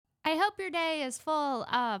I hope your day is full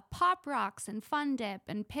of Pop Rocks and Fun Dip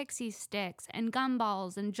and Pixie Sticks and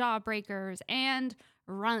Gumballs and Jawbreakers and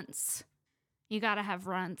Runts. You gotta have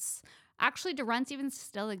Runts. Actually, do Runts even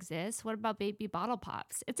still exist? What about Baby Bottle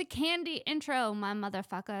Pops? It's a candy intro, my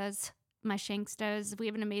motherfuckers. My Shankstas. We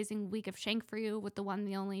have an amazing week of Shank for you with the one,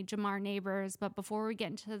 the only Jamar Neighbors. But before we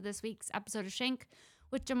get into this week's episode of Shank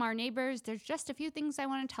with Jamar Neighbors, there's just a few things I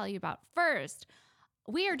want to tell you about. First,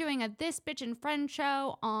 we are doing a This Bitch and Friend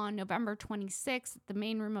show on November 26th at the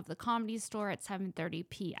main room of the Comedy Store at 7:30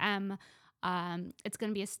 p.m. It's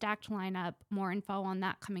going to be a stacked lineup. More info on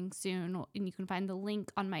that coming soon. And you can find the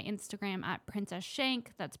link on my Instagram at Princess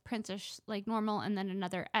Shank. That's Princess like normal and then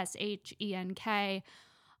another SHENK.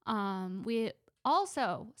 We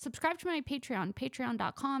also subscribe to my Patreon,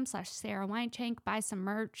 patreon.com/Sarah Weinshank. Buy some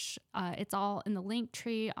merch. It's all in the link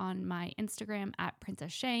tree on my Instagram at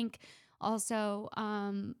Princess Shank. Also,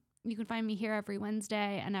 you can find me here every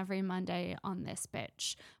Wednesday and every Monday on This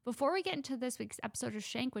Bitch. Before we get into this week's episode of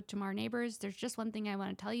Shank with Jamar Neighbors, there's just one thing I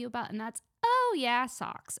want to tell you about, and that's, oh yeah,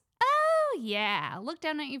 socks. Oh yeah, look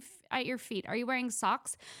down at your feet. Are you wearing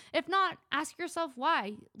socks? If not, ask yourself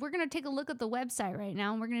why. We're going to take a look at the website right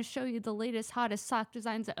now, and we're going to show you the latest, hottest sock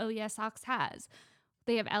designs that Oh Yeah Socks has.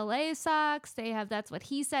 They have LA socks. They have That's What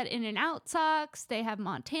He Said In and Out socks. They have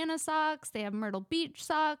Montana socks. They have Myrtle Beach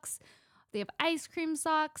socks. They have ice cream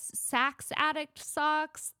socks, Sax Addict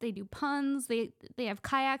socks. They do puns. They have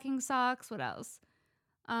kayaking socks. What else?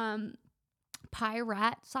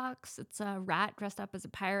 Pirate socks. It's a rat dressed up as a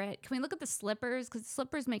pirate. Can we look at the slippers? Because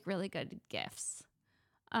slippers make really good gifts.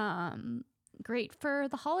 Great for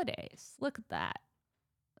the holidays. Look at that.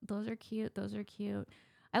 Those are cute. Those are cute.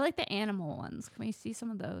 I like the animal ones. Can we see some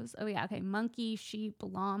of those? Oh, yeah. Okay. Monkey, sheep,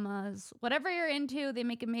 llamas, whatever you're into. They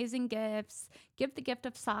make amazing gifts. Give the gift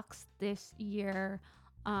of socks this year.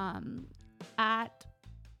 Go to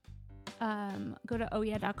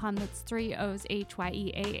ohyeah.com. That's 3 O's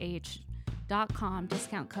HYEAH.com.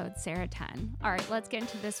 Discount code Sarah10. All right. Let's get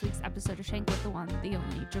into this week's episode of Shank with the one, the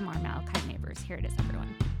only Jamar Malachi Neighbors. Here it is,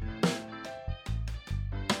 everyone.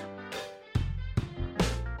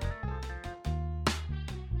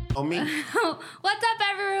 Oh, me? What's up,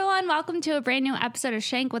 everyone? Welcome to a brand new episode of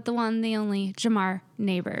Shank with the one, the only Jamar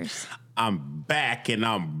Neighbors. I'm back and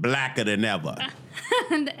I'm blacker than ever.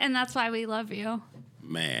 and that's why we love you.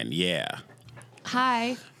 Man, yeah.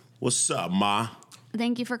 Hi. What's up, Ma?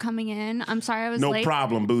 Thank you for coming in. I'm sorry I was late. No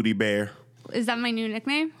problem, Booty Bear. Is that my new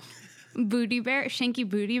nickname? Booty Bear? Shanky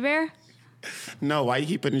Booty Bear? No, why you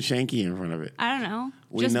keep putting Shanky in front of it? I don't know.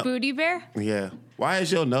 Just Booty Bear? Yeah. Why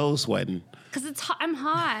is your nose sweating? Because I'm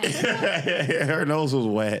hot. Her nose was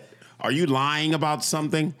wet. Are you lying about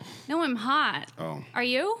something? No, I'm hot. Oh. Are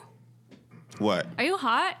you? What? Are you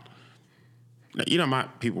hot? No, you know, my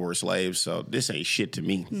people were slaves, so this ain't shit to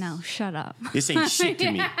me. No, shut up. This ain't shit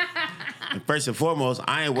to me. And first and foremost,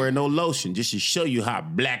 I ain't wearing no lotion just to show you how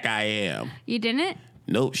black I am. You didn't?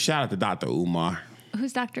 Nope. Shout out to Dr. Umar.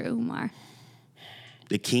 Who's Dr. Umar?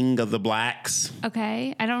 The king of the blacks.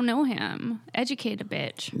 Okay, I don't know him. Educate a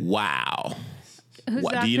bitch. Wow. Who's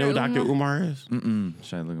Do you know who Dr. Umar is?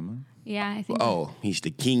 Should I look him up? Yeah, I think. Oh, he's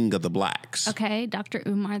the king of the blacks. Okay, Dr.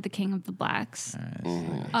 Umar, the king of the blacks.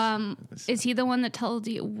 Right, Is he the one that told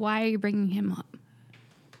you, why are you bringing him up?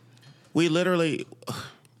 We literally.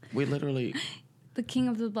 The king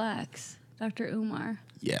of the blacks, Dr. Umar.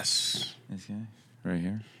 Yes. This guy right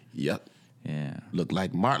here. Yep. Yeah. Look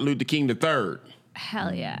like Martin Luther King III.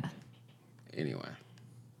 Hell yeah. Anyway.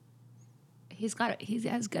 He has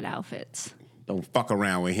good outfits. Don't fuck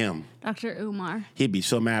around with him. Dr. Umar. He'd be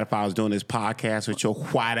so mad if I was doing this podcast with your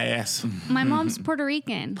white ass. My mom's Puerto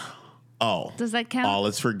Rican. Oh. Does that count? All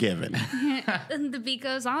is forgiven. And the beat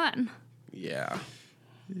goes on. Yeah.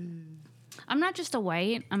 I'm not just a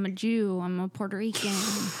white. I'm a Jew. I'm a Puerto Rican.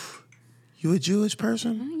 You a Jewish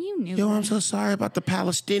person? You knew Yo, that. I'm so sorry about the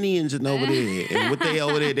Palestinians and over there. And what they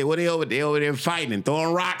over there, they over there fighting and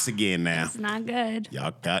throwing rocks again now. It's not good.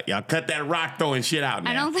 Y'all cut that rock throwing shit out now.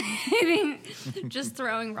 I don't think just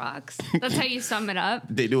throwing rocks. That's how you sum it up.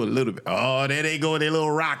 They do a little bit. Oh, there they go with their little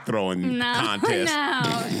rock throwing contest.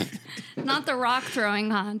 No, not the rock throwing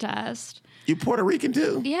contest. You Puerto Rican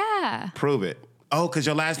too? Yeah. Prove it. Oh, because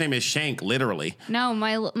your last name is Shank, literally. No,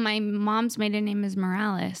 my mom's maiden name is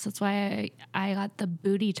Morales. That's why I got the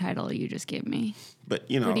booty title you just gave me.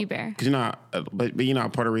 But you know, Booty Bear. Because you know, but you know, how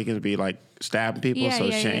Puerto Ricans be like stabbing people. Yeah, so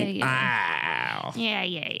yeah, Shank. yeah, Ow. Yeah.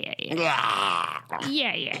 Yeah.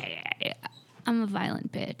 I'm a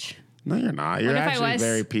violent bitch. No, you're not. You're What if I actually was?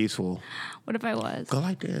 very peaceful. What if I was? Go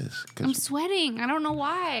like this. I'm sweating. I don't know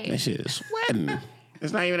why. That shit is sweating.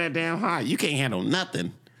 It's not even that damn hot. You can't handle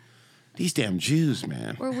nothing. These damn Jews,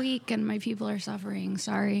 man. We're weak and my people are suffering.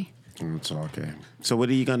 Sorry. It's okay. So what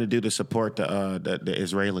are you going to do to support the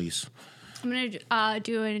Israelis? I'm going to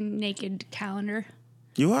do a naked calendar.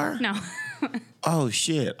 You are? No. Oh,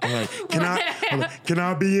 shit. All right. Can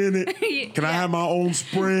I be in it? Can I have my own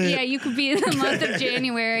spread? Yeah, you could be in the month of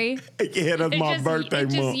January. Yeah, that's my birthday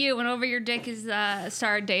it's month. just you, and over your dick is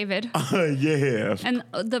Star David. Yeah. And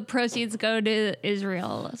the proceeds go to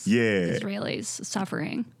Israel. Yeah. Israelis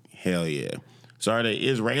suffering. Hell yeah. So are they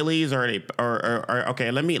Israelis or are they or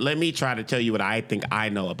okay, let me try to tell you what I think I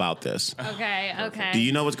know about this. Okay. Do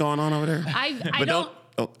you know what's going on over there? I don't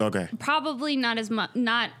Oh, okay. probably not as much,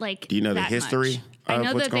 not like. Do you know the that history? much. I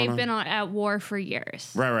know what's that going they've on? been at war for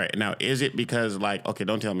years. Right. Now, is it because like okay,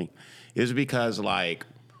 don't tell me. Is it because like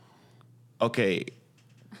okay,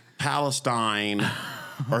 Palestine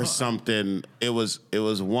or something, it was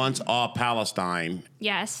once all Palestine.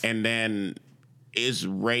 Yes. And then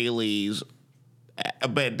Israelis,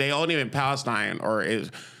 but they only been Palestine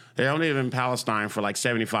they only been in Palestine for like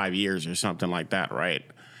 75 years or something like that, right?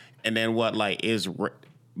 And then what like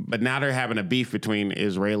but now they're having a beef between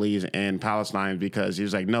Israelis and Palestine because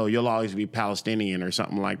he's like, no, you'll always be Palestinian or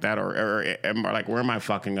something like that, or like where am I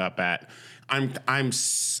fucking up at? I'm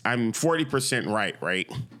 40%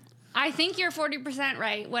 right? I think you're 40%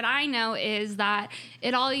 right. What I know is that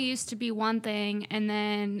it all used to be one thing, and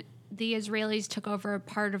then the Israelis took over a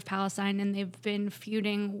part of Palestine, and they've been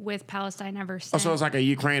feuding with Palestine ever since. Oh, so it's like a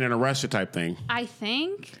Ukraine and a Russia type thing. I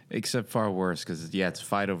think. Except far worse, because, it's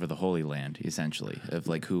fight over the Holy Land, essentially, of,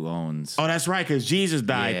 like, who owns... Oh, that's right, because Jesus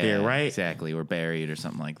died there, right? Exactly, or buried or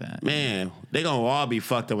something like that. Man, they gonna all be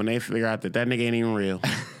fucked up when they figure out that nigga ain't even real.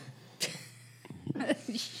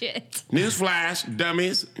 Shit. Newsflash,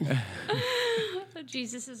 dummies.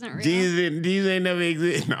 Jesus isn't real. Jesus ain't never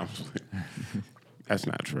exist. No, that's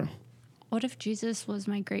not true. What if Jesus was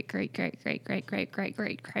my great. We get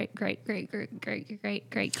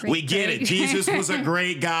it. Jesus was a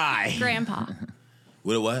great guy. grandpa?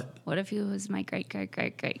 What? What if he was my great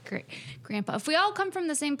grandpa? If we all come from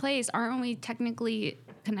the same place, aren't we technically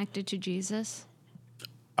connected to Jesus?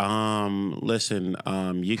 Listen,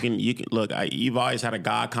 you can look. You've always had a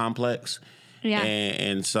God complex. Yeah.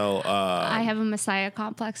 And so I have a Messiah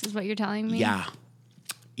complex, is what you're telling me?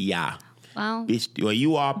 Yeah. Well,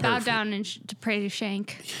 you are bow perfect. down and to pray to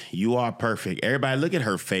Shank. You are perfect. Everybody, look at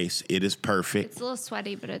her face. It is perfect. It's a little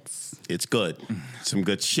sweaty, but it's good. Some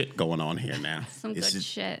good shit going on here now.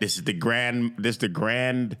 Shit. This is the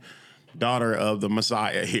grand daughter of the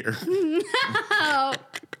Messiah here. No.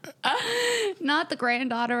 Not the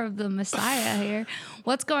granddaughter of the Messiah here.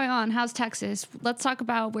 What's going on? How's Texas? Let's talk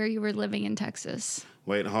about where you were living in Texas.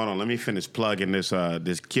 Wait, hold on. Let me finish plugging this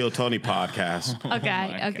Kill Tony podcast.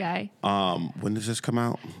 Okay. When does this come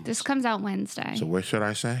out? This comes out Wednesday. So what should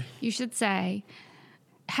I say? You should say,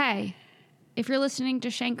 hey, if you're listening to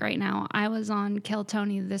Shank right now, I was on Kill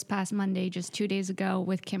Tony this past Monday, just 2 days ago,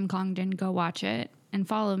 with Kim Congdon. Go watch it and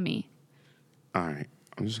follow me. All right.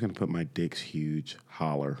 I'm just going to put my dick's huge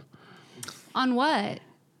holler. On what?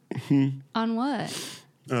 On what?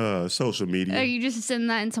 Social media. Are you just sending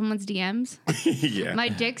that in someone's DMs? Yeah. My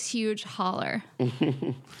dick's huge holler.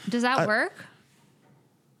 Does that work?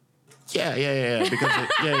 Yeah. Because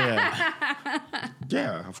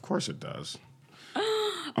yeah, of course it does.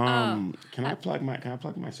 Can I plug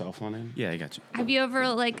my cell phone in? Yeah, I got you. Have you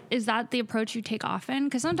ever, is that the approach you take often?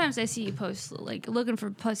 Because sometimes I see you post, looking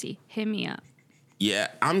for pussy. Hit me up. Yeah,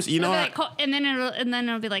 you know what? And then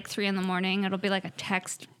it'll be like 3 a.m. It'll be like a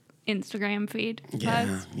text Instagram feed.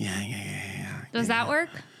 Yeah. Does that work?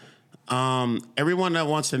 Everyone that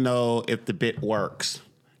wants to know if the bit works.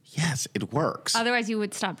 Yes, it works. Otherwise, you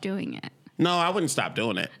would stop doing it. No, I wouldn't stop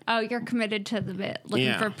doing it. Oh, you're committed to the bit,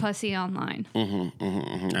 looking for pussy online.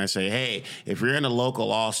 I say, hey, if you're in the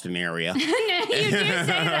local Austin area, You do say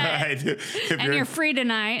that. I do. And you're free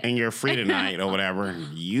tonight. And you're free tonight or whatever,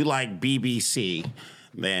 and you like BBC,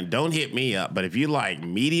 then don't hit me up. But if you like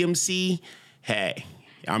medium C, hey,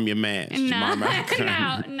 I'm your man. No,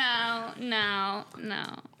 No. no.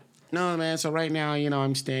 No, man. So right now,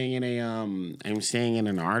 I'm staying in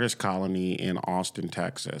an artist colony in Austin,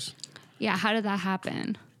 Texas. Yeah, how did that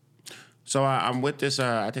happen? So I'm with this.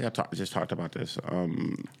 I think I just talked about this.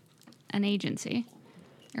 An agency.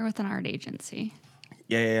 You're with an art agency.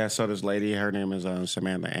 Yeah. So this lady, her name is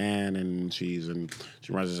Samantha Ann, and she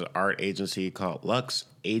runs this art agency called Lux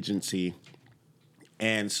Agency.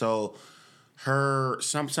 And so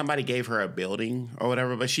somebody gave her a building or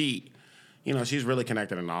whatever, but she's really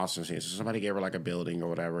connected in Austin. So somebody gave her like a building or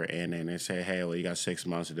whatever, and then they say, hey, well, you got 6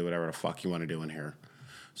 months to do whatever the fuck you want to do in here.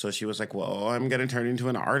 So she was like, well, I'm going to turn into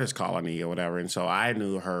an artist colony or whatever. And so I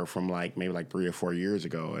knew her from like maybe like 3 or 4 years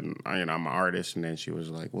ago. And, I'm an artist. And then she was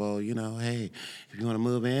like, well, hey, if you want to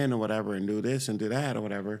move in or whatever and do this and do that or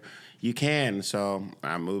whatever, you can. So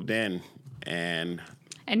I moved in and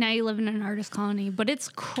now you live in an artist colony, but it's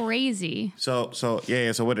crazy. So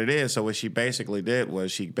what it is, so what she basically did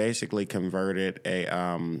was she basically converted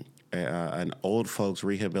an old folks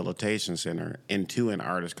rehabilitation center into an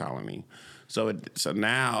artist colony. So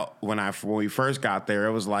now when we first got there,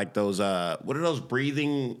 it was like those what are those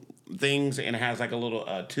breathing things, and it has like a little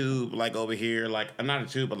tube like over here, like not a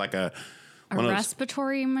tube but like a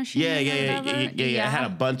respiratory machine. Yeah. It had a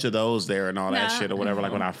bunch of those there and all that shit or whatever.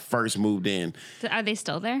 Like when I first moved in. Are they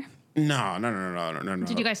still there? No.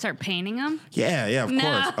 Did you guys start painting them? Yeah,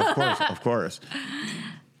 of course.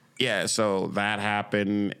 Yeah, so that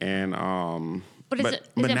happened, and But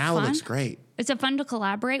now fun? it looks great. Is it fun to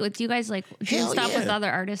collaborate with you guys? Like do Hell stuff yeah. with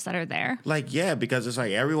other artists that are there? Like, yeah, because it's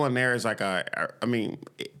like everyone there is like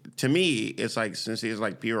to me, it's like since he's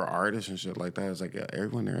like pure artists and shit like that, it's like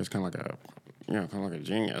everyone there is kind of like a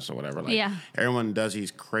genius or whatever. Like, yeah. Everyone does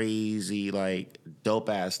these crazy like dope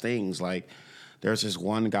ass things. Like, there's this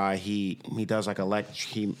one guy he does like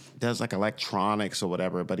electronics or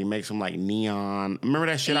whatever, but he makes them like neon. Remember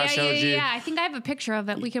that shit I showed you? Yeah, I think I have a picture of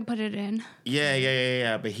it. We can put it in.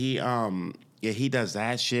 Yeah. But he does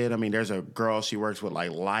that shit. I mean, there's a girl, she works with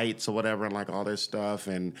like lights or whatever and like all this stuff.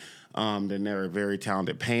 And then there are very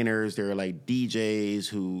talented painters. There are like DJs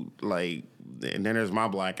who like, and then there's my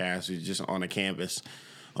black ass who's just on a canvas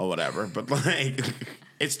or whatever. But like,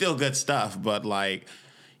 it's still good stuff. But like,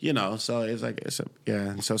 so it's like,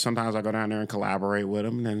 And so sometimes I go down there and collaborate with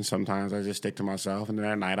them. And then sometimes I just stick to myself. And then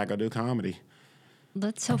at night I go do comedy.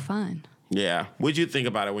 That's so fun. Yeah. What'd you think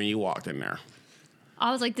about it when you walked in there?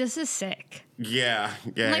 I was like, this is sick. Yeah.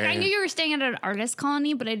 I knew you were staying at an artist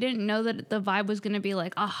colony, but I didn't know that the vibe was going to be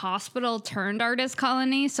like a hospital turned artist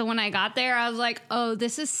colony. So when I got there, I was like, oh,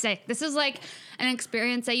 this is sick. This is like an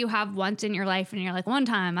experience that you have once in your life. And you're like, one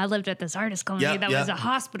time I lived at this artist colony that was a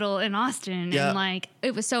hospital in Austin. And like,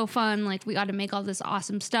 it was so fun. Like, we got to make all this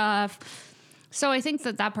awesome stuff. So I think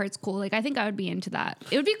that part's cool. Like, I think I would be into that.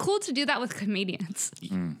 It would be cool to do that with comedians.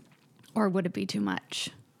 Or would it be too much?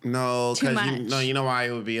 No, because you know why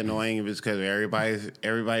it would be annoying? It's because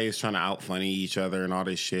everybody's trying to out funny each other and all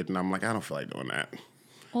this shit, and I'm like, I don't feel like doing that.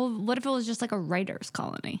 Well, what if it was just like a writer's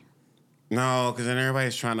colony? No, because then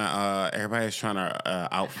everybody's trying to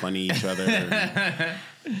out funny each other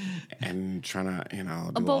and trying to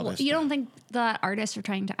do all this. You stuff. don't think that artists are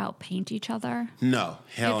trying to outpaint each other? No,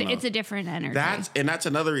 hell no. It's a different energy. That's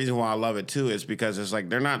another reason why I love it too. Is because it's like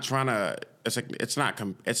they're not trying to. It's like it's not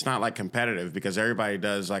like competitive because everybody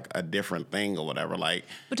does like a different thing or whatever. Like,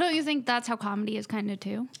 but don't you think that's how comedy is kind of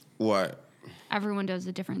too? What? Everyone does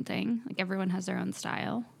a different thing. Like everyone has their own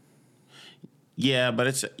style. Yeah, but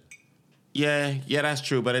it's. Yeah, that's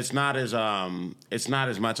true, but it's not as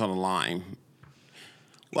much on the line.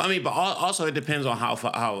 Well, I mean, but also it depends on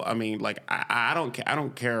how I mean, like I don't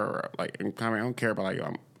care like I don't care about like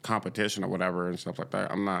competition or whatever and stuff like that.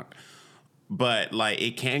 I'm not, but like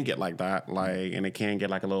it can get like that, like, and it can get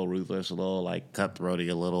like a little ruthless, a little like cutthroaty,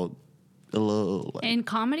 a little. Like, in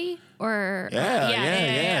comedy or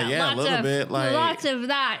yeah, a little bit like lots of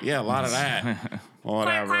that. Yeah, a lot of that. Or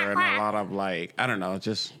whatever, and a lot of like I don't know.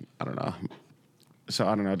 So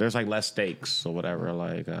I don't know. There's like less stakes or whatever,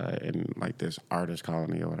 like in like this artist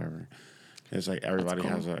colony or whatever. It's like everybody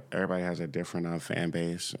has a different fan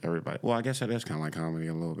base. Everybody. Well, I guess it is kind of like comedy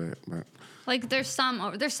a little bit, but like there's some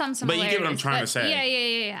similarities. But you get what I'm trying to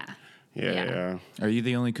say. Yeah. Are you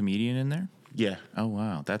the only comedian in there? Yeah. Oh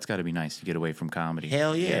wow, that's got to be nice to get away from comedy.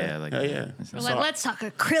 Hell yeah. Hell yeah. We're like, let's talk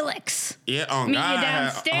acrylics. Yeah, on Meet God. you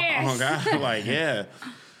downstairs. On God, like yeah.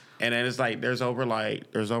 And then it's like there's over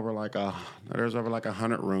like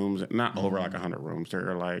 100 rooms. Not over like 100 rooms.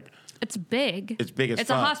 They're like it's big. It's big as it's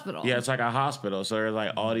fuck. a hospital. Yeah, it's like a hospital. So there's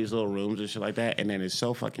like all these little rooms and shit like that. And then it's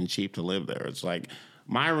so fucking cheap to live there. It's like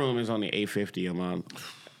my room is only $850 a month.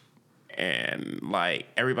 And like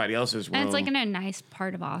everybody else's room, and it's like in a nice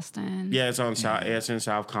part of Austin. Yeah, it's on South. Yeah, it's in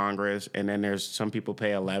South Congress, and then there's some people pay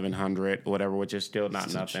 $1,100, whatever, which is still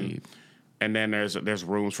not nothing. Cheap. And then there's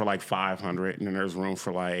rooms for like $500, and then there's room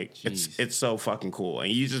for like it's so fucking cool,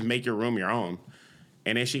 and you just make your room your own.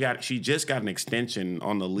 And then she just got an extension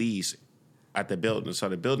on the lease at the building, so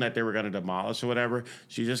the building that they were going to demolish or whatever,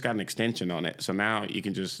 she just got an extension on it, so now you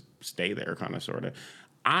can just stay there, kind of, sort of.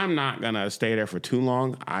 I'm not going to stay there for too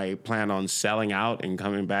long. I plan on selling out and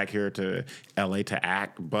coming back here to LA to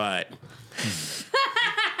act, but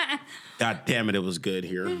God damn it was good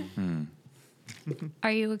here.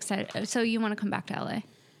 Are you excited? So you want to come back to LA?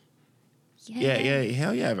 Yeah,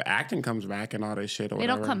 hell yeah. If acting comes back and all this shit or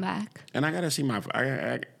whatever. It'll come back. And I gotta see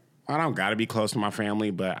I don't gotta be close to my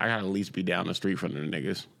family, but I gotta at least be down the street from the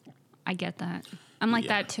niggas. I get that. I'm like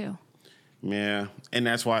that too. Yeah. And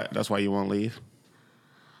that's why you won't leave?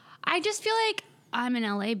 I just feel like I'm an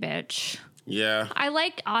LA bitch. Yeah. I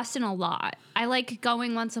like Austin a lot. I like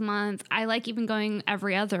going once a month. I like even going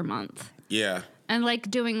every other month. Yeah. And like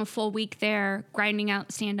doing a full week there, grinding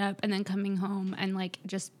out stand up, and then coming home and like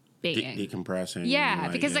just being. Decompressing. Yeah,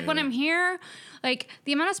 because when I'm here, like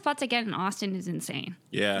the amount of spots I get in Austin is insane.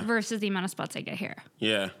 Yeah. Versus the amount of spots I get here.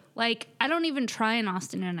 Yeah. Like I don't even try in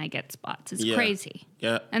Austin and I get spots. It's crazy.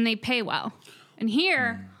 Yeah. And they pay well. And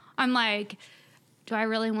here, I'm like, do I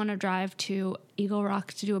really want to drive to Eagle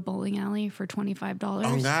Rock to do a bowling alley for $25?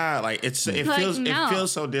 Oh God, like it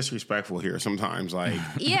feels so disrespectful here sometimes. Like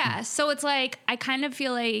yeah, so it's like I kind of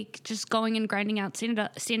feel like just going and grinding out stand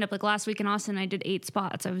up. Like last week in Austin, I did 8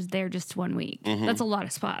 spots. I was there just 1 week. Mm-hmm. That's a lot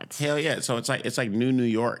of spots. Hell yeah! So it's like New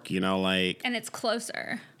York, you know, like and it's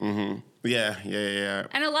closer. Mm-hmm. Yeah.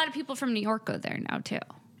 And a lot of people from New York go there now too.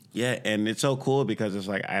 Yeah, and it's so cool because it's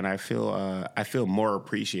like, and I feel more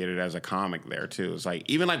appreciated as a comic there too. It's like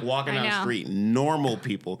even like walking down the street, normal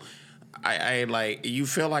people, I like you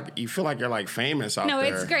feel like you're like famous out there. No,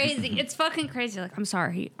 it's crazy. It's fucking crazy. Like, I'm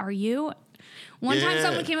sorry, are you? One time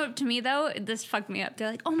someone came up to me though, this fucked me up.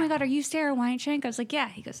 They're like, "Oh my God, are you Sarah Weinschenk?" I was like, "Yeah."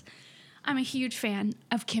 He goes, "I'm a huge fan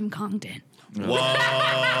of Kim Congdon." Whoa.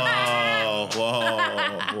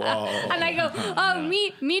 And I go, "Oh,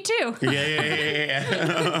 me too."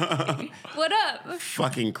 Yeah. What up?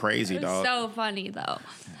 Fucking crazy, dog. So funny though,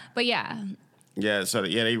 but yeah. Yeah, so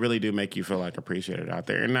yeah, they really do make you feel like appreciated out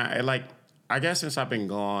there. And I guess since I've been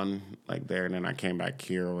gone like there, and then I came back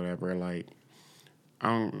here or whatever, like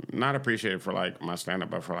I'm not appreciated for like my stand up,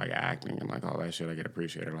 but for like acting and like all that shit, I get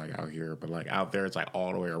appreciated like out here. But like out there, it's like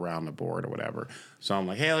all the way around the board or whatever. So I'm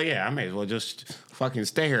like, hell yeah, I may as well just fucking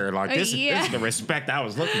stay here. Like this is the respect I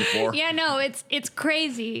was looking for. Yeah, no, it's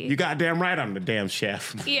crazy. You goddamn right, I'm the damn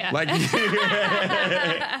chef. Yeah. Like,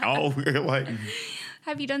 oh, like.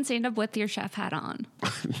 Have you done stand up with your chef hat on?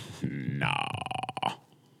 Nah.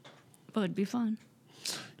 But it'd be fun.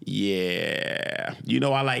 Yeah. You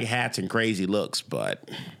know I like hats and crazy looks, but...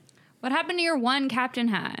 What happened to your one captain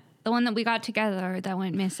hat? The one that we got together that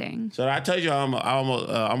went missing. So I told you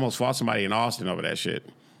I almost fought somebody in Austin over that shit.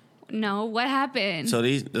 No, what happened? So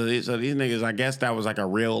these niggas, I guess that was like a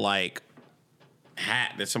real like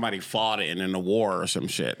hat that somebody fought in a war or some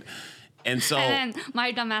shit. And so... And then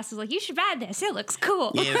my dumb ass was like, you should buy this. It looks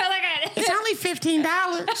cool. Yeah, it's only $15.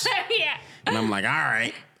 Yeah. And I'm like, all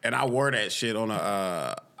right. And I wore that shit on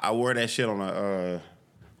a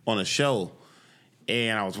show,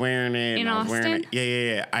 and I was wearing it. In and I was Austin? wearing it.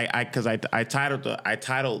 Yeah. Because I titled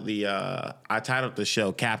the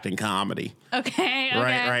show Captain Comedy. Okay.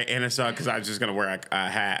 Right. And it's because I was just gonna wear a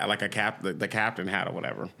hat, like the captain hat or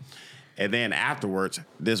whatever. And then afterwards,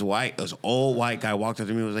 this old white guy walked up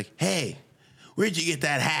to me and was like, "Hey, where'd you get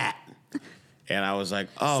that hat?" And I was like,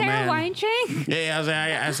 "Oh, Sarah man." Weinschenk? Yeah,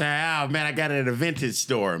 I said, "Oh man, I got it at a vintage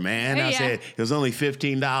store, man." I Yeah. said it was only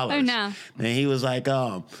 $15. Oh, no. And he was like,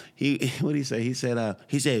 what did he say? He said, I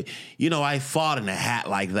fought in a hat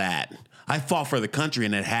like that. I fought for the country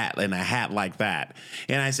in a hat like that.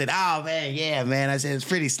 And I said, "Oh man, yeah, man." I said, "It's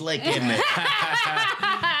pretty slick, isn't it?"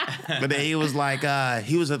 But then he was like, "I'll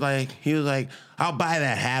buy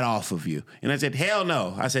that hat off of you." And I said, "Hell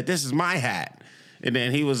no." I said, "This is my hat." And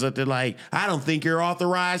then he was like, "I don't think you're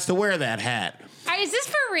authorized to wear that hat." Is this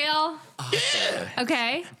for real? Yeah.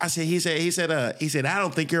 Okay. He said, "I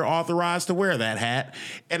don't think you're authorized to wear that hat."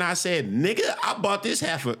 And I said, "Nigga, I bought this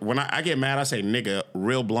hat for," when I get mad, I say nigga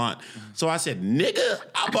real blunt. So I said, "Nigga,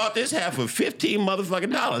 I bought this hat for $15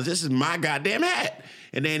 motherfucking dollars. This is my goddamn hat."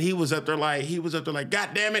 And then he was up there like, "God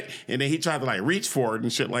damn it." And then he tried to like reach for it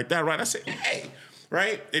and shit like that, right? I said, "Hey."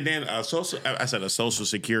 Right? And then a social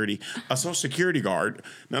security guard.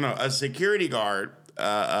 A security guard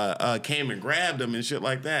came and grabbed him and shit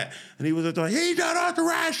like that. And he was like, "He's not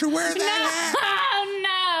authorized to wear that hat." Oh,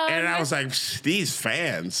 no. And I was like, these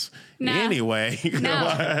fans. No. Anyway.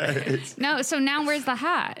 No. No, so now where's the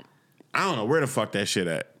hat? I don't know. Where the fuck that shit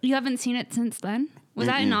at? You haven't seen it since then? Was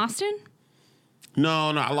that in Austin?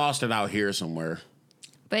 No, I lost it out here somewhere.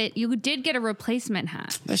 But you did get a replacement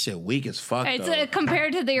hat. That shit weak as fuck, It's though.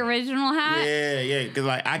 Compared to the original hat? Yeah, because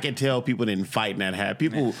like I can tell people didn't fight in that hat.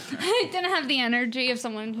 People It didn't have the energy of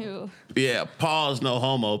someone who... Yeah, pause, no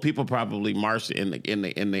homo. People probably marched in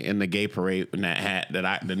the gay parade in that hat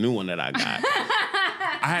the new one that I got.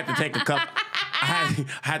 I had to take a couple. I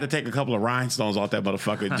had to take a couple of rhinestones off that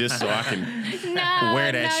motherfucker just so I can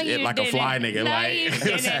wear that shit you like a fly nigga. No, like, you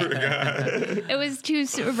didn't. It was too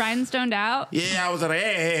rhinestoned out. yeah, I was like,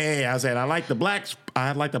 hey. I said, I like the black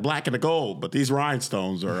and the gold, but these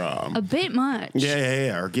rhinestones are A bit much.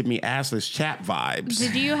 yeah, or give me assless chap vibes.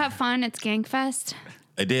 Did you have fun at Skankfest?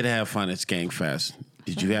 I did have fun at Skankfest.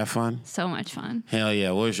 Did you have fun? So much fun. Hell yeah.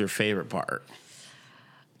 What was your favorite part?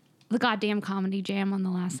 The goddamn comedy jam on the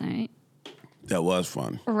last night. That was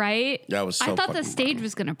fun. Right? That was so I thought the fucking stage fun.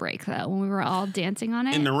 was going to break, though, when we were all dancing on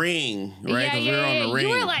it. In the ring, right? Yeah, 'Cause we were on the ring.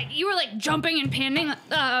 You were like jumping and panning,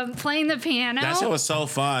 playing the piano. That shit was so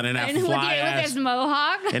fun. And that and fly with ass his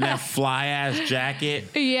mohawk. and that fly ass jacket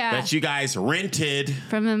Yeah. that you guys rented.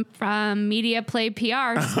 from Media Play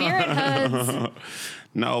PR, Spirit Hoods.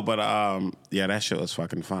 No, but yeah, that shit was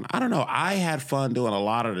fucking fun. I don't know. I had fun doing a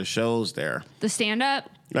lot of the shows there. The stand-up?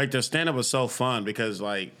 Like the stand up was so fun because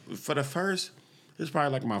like for the first, this is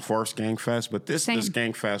probably like my first Skankfest, but this Same. is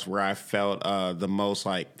Skankfest where I felt the most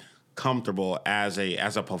like comfortable as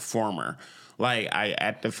a performer. Like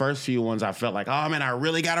at the first few ones, I felt like, oh man, I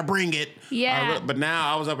really gotta bring it. Yeah. But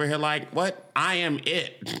now I was over here like, what? I am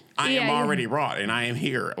it. I am Yeah, already brought, and I am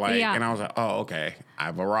here. Like, Yeah. and I was like, oh okay,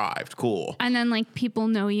 I've arrived. Cool. And then like people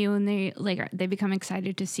know you and they become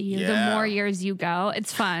excited to see you. Yeah. The more years you go,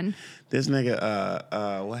 it's fun. This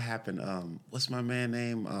nigga, what happened? What's my man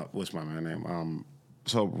name?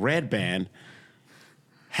 So Red Band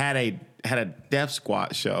had a Death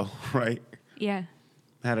Squad show, right? Yeah.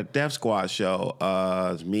 Had a Death Squad show. It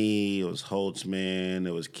was me, it was Holtzman,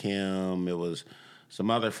 it was Kim, it was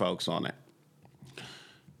some other folks on it.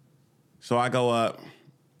 So I go up,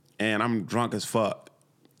 and I'm drunk as fuck.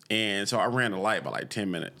 And so I ran the light by like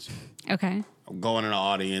 10 minutes. Okay. Going in the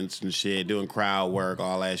audience and shit, doing crowd work,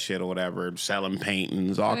 all that shit or whatever, selling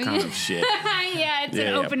paintings, all kind of shit. Yeah, it's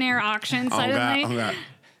an open air auction suddenly. Oh God.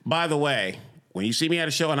 By the way, when you see me at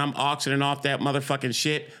a show and I'm auctioning off that motherfucking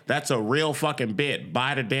shit, that's a real fucking bit.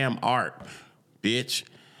 Buy the damn art, bitch.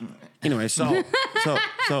 Anyway, so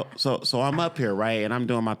I'm up here, right? And I'm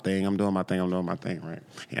doing my thing, right?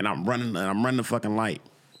 And I'm running the fucking light.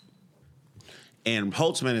 And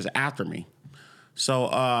Holtzman is after me. So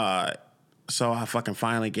I fucking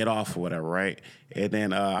finally get off or whatever, right? And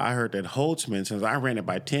then I heard that Holtzman, since I ran it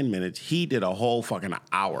by 10 minutes, he did a whole fucking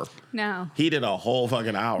hour. No. He did a whole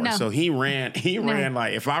fucking hour. No. So he ran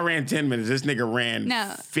like, if I ran 10 minutes, this nigga ran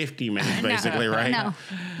 50 minutes basically, right? No.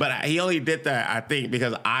 But he only did that, I think,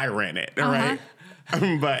 because I ran it, right?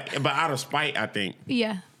 but out of spite, I think.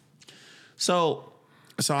 Yeah. So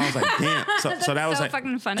I was like, damn. So that was so like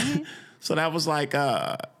fucking funny. So that was like,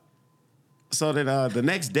 so then the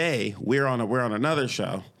next day we're on another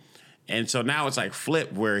show, and so now it's like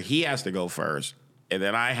flip where he has to go first, and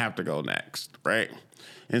then I have to go next, right?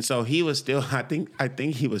 And so he was still, I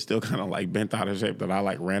think he was still kind of like bent out of shape that I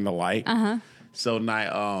like ran the light. So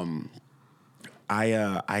now,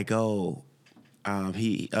 I go.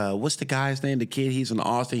 What's the guy's name? The kid, he's in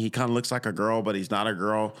Austin. He kind of looks like a girl, but he's not a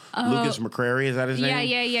girl. Lucas McCrary, is that his name?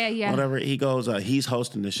 Yeah. Whatever. He goes, he's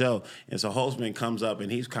hosting the show. And so Holtzman comes up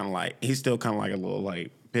and he's still kind of like a little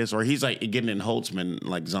like pissed, or he's like getting in Holtzman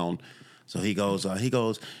like zone. So he goes,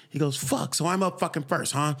 fuck. So I'm up fucking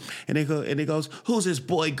first, huh? And he goes, who's this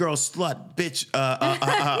boy, girl, slut, bitch,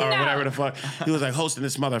 or whatever the fuck. He was like hosting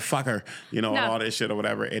this motherfucker, and all this shit or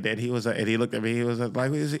whatever. And then he was, and he looked at me. He was like,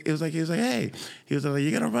 hey, he was like,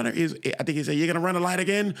 you gonna run it? I think he said, you gonna run a light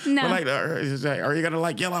again? No. Or like, are you gonna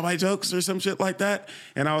like yell at my jokes or some shit like that?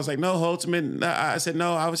 And I was like, no, Holtzman. I said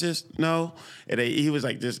no. I was just no. And he was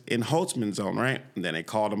like just in Holtzman's zone, right? And then they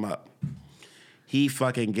called him up. He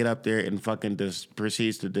fucking get up there and fucking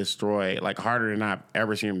proceeds to destroy, like harder than I've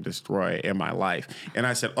ever seen him destroy in my life. And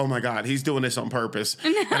I said, oh my God, he's doing this on purpose.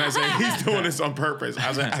 And I said, he's doing this on purpose. I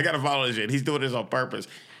was like, I gotta follow this shit. He's doing this on purpose.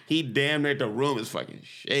 He damn near, the room is fucking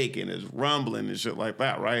shaking, is rumbling and shit like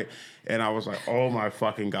that, right? And I was like, oh my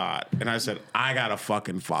fucking God. And I said, I gotta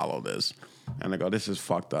fucking follow this. And I go, this is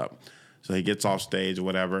fucked up. So he gets off stage or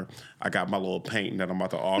whatever. I got my little painting that I'm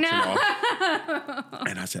about to auction off.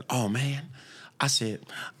 And I said, oh man. I said,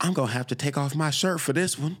 I'm going to have to take off my shirt for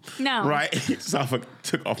this one. No. Right? So I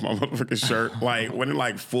took off my motherfucking shirt, like, went in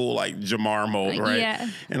like full like Jamar mode, right? Yeah.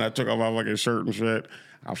 And I took off my fucking shirt and shit.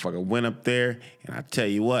 I fucking went up there, and I tell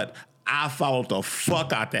you what, I followed the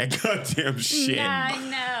fuck out that goddamn shit.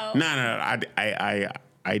 No. No.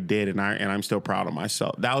 I did, and I'm still proud of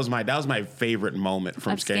myself. That was my favorite moment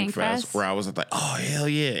from Skankfest, where I was like, oh, hell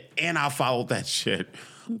yeah. And I followed that shit.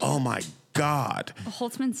 Oh, my God.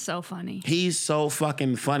 Holtzman's so funny. He's so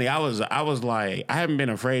fucking funny. I was like, I haven't been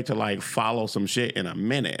afraid to like follow some shit in a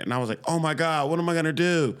minute. And I was like, oh my God, what am I gonna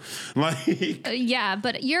do? Like Yeah,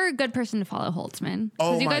 but you're a good person to follow, Holtzman.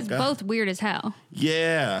 Oh Because you my guys God. both weird as hell.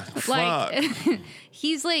 yeah, fuck. Like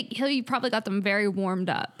he's like he probably got them very warmed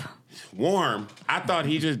up. Warm. I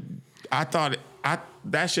thought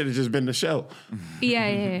that should have just been the show.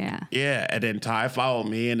 Yeah. Yeah, and then Ty followed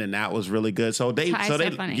me, and then that was really good. So they Ty's so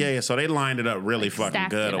funny. so they lined it up really Like, fucking stacked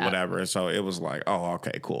good it or up. whatever. So it was like, oh,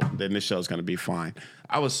 okay, cool. Then this show's gonna be fine.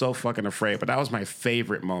 I was so fucking afraid, but that was my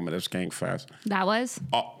favorite moment of Skankfest. That was?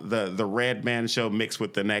 The Red Man show mixed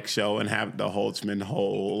with the next show and have the Holtzman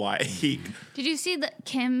whole like. Did you see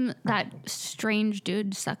that strange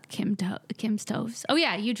dude suck Kim's toes? Oh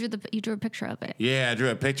yeah, you drew a picture of it. Yeah, I drew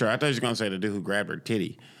a picture. I thought you was gonna say the dude who grabbed her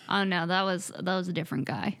titty. Oh no, that was a different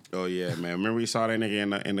guy. Oh yeah, man. Remember we saw that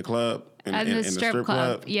nigga in the club At the strip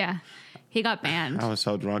club. Yeah. He got banned. I was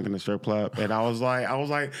so drunk in the strip club, and I was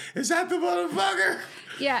like, is that the motherfucker?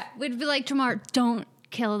 Yeah. We'd be like, Jamar, don't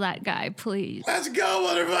kill that guy, please. Let's go,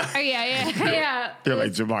 motherfucker. Oh, yeah. They're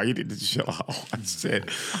like, Jamar, you need to chill out. I said,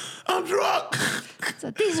 I'm drunk.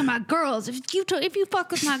 So, these are my girls. If you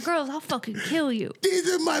fuck with my girls, I'll fucking kill you. These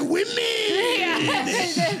are my women. Yeah.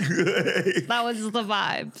 That was the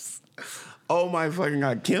vibes. Oh my fucking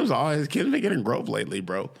God. Kim's been getting groped lately,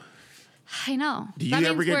 bro. I know. Do you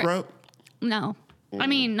ever get groped? No. I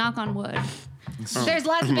mean, knock on wood. There's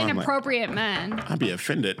lots of inappropriate men. I'd be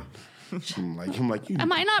offended. I'm like, you.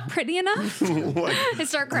 Am I not pretty enough? I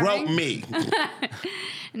start crying. Grope me.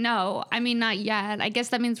 No, I mean, not yet. I guess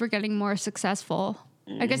that means we're getting more successful.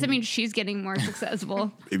 I guess that means she's getting more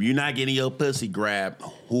successful. If you're not getting your pussy grabbed,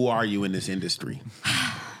 who are you in this industry?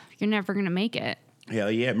 You're never going to make it. Hell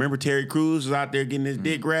yeah. Remember Terry Crews was out there getting his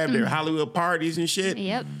dick grabbed at Hollywood parties and shit?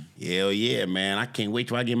 Yep. Hell yeah, man. I can't wait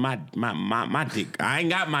till I get my dick. I ain't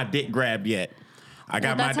got my dick grabbed yet.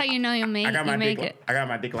 That's how you know you make it. I got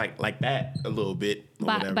my dick like that a little bit.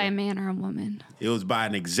 By a man or a woman. It was by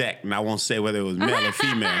an exec, and I won't say whether it was male or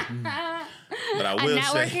female. But I will a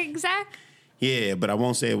network say. exec? Yeah, but I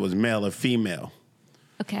won't say it was male or female.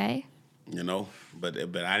 Okay. You know? But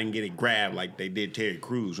I didn't get it grabbed like they did Terry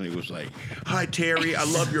Crews when he was like, "Hi Terry, I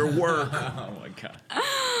love your work." Oh my God.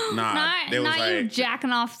 Nah, Not you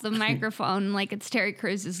jacking off the microphone like it's Terry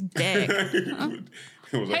Cruz's dick.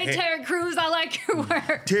 Hey, Terry Crews, I like your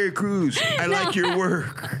work. Terry Crews, I like your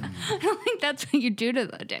work. I don't think that's what you do to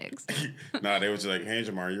the dicks. Nah, they was like, hey,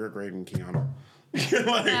 Jamar, you're great in Keanu. Like,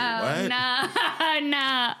 what?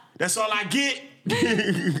 Nah. That's all I get?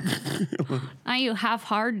 Now you half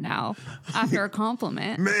hard now after a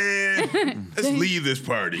compliment. Man, let's leave this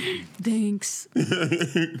party. Thanks.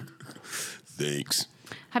 Thanks.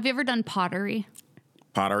 Have you ever done pottery?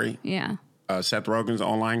 Pottery? Yeah. Seth Rogen's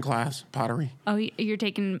online class, pottery. Oh, you're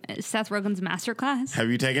taking Seth Rogen's master class? Have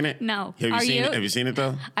you taken it? No. Have you Are seen you? it? Have you seen it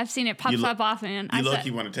though? I've seen it pops up often. You look,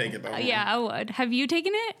 you want to take it though? Yeah, I would. Have you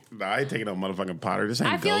taken it? No, I ain't taking no motherfucking pottery. This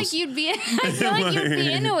ain't I feel ghost. like you'd be. I feel like you'd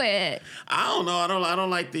be into it. I don't know. I don't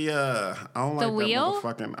like the. I don't like wheel?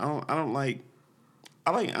 that motherfucking. I don't like.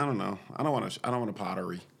 I don't know. I don't want a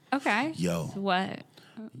pottery. Okay. Yo. What?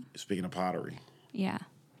 Speaking of pottery. Yeah.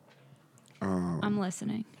 I'm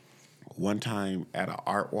listening. One time at an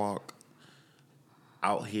art walk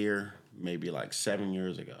out here, maybe like 7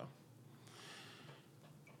 years ago,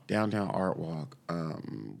 downtown art walk,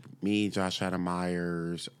 me, Josh Adam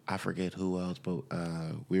Myers, I forget who else, but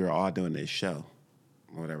we were all doing this show,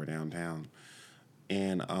 whatever, downtown.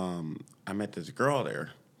 And I met this girl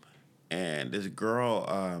there. And this girl,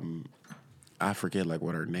 I forget like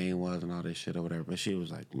what her name was and all this shit or whatever, but she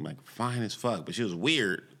was like fine as fuck, but she was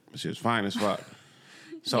weird, but she was fine as fuck.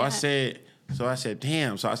 So yeah. I said,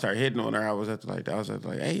 damn. So I started hitting on her. I was like,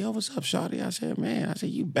 hey, yo, what's up, shawty? I said, man,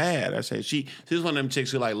 you bad. I said, she was one of them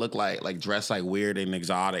chicks who like look like dressed like weird and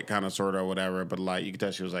exotic, kind of sort of whatever. But like you could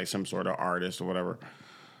tell she was like some sort of artist or whatever.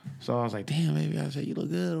 So I was like, damn, baby. I said, you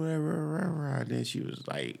look good, whatever. And then she was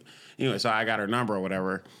like, anyway. So I got her number or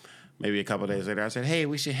whatever. Maybe a couple of days later, I said, hey,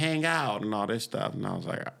 we should hang out and all this stuff. And I was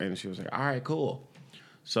like, and she was like, all right, cool.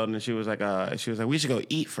 So then she was like, we should go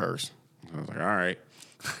eat first. I was like, all right.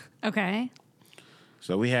 Okay.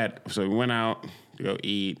 So we went out to go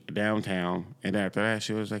eat downtown, and after that,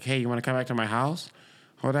 she was like, hey, you want to come back to my house?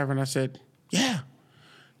 Whatever. And I said, yeah.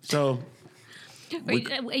 So.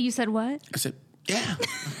 You said what? I said, yeah.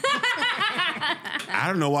 I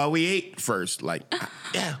don't know why we ate first. Like,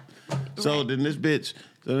 yeah. So right. Then this bitch,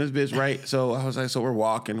 right? So I was like, so we're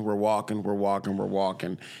walking.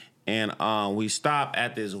 And we stop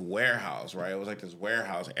at this warehouse, right? It was like this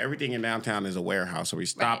warehouse. Everything in downtown is a warehouse. So we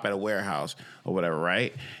stop at a warehouse or whatever,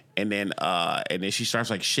 right? And then she starts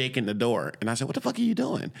like shaking the door. And I said, "What the fuck are you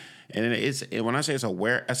doing?" And then and when I say it's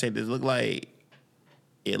a I said, it looked like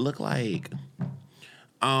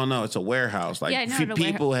I don't know, it's a warehouse. Like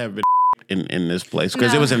people have been in this place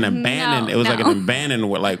because it was an abandoned. It was like an abandoned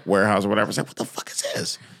like warehouse or whatever. I said, "What the fuck is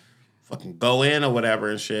this?" Fucking go in or whatever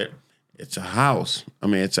and shit. It's a house. I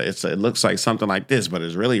mean, it looks like something like this, but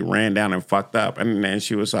it's really ran down and fucked up. And then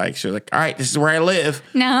she was like, "All right, this is where I live."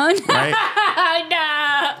 No, right?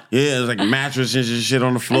 No. Yeah, it was like mattresses and shit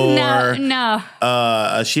on the floor. No.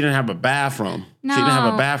 She didn't have a bathroom. No. She didn't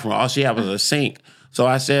have a bathroom. All she had was a sink. So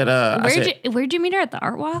I said, where'd you meet her at the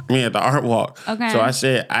art walk? Me at the art walk. Okay. So I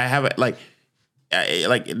said, I have it like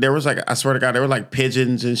there was like, I swear to God, there were like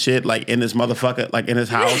pigeons and shit like in this motherfucker, like in his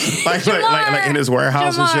house, like in his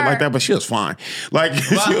warehouse and shit like that. But she was fine. Like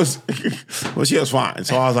she was fine.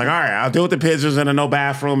 So I was like, all right, I'll deal with the pigeons and the no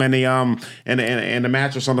bathroom and the and the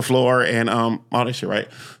mattress on the floor and all this shit, right?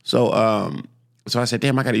 So I said,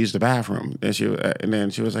 damn, I got to use the bathroom. And then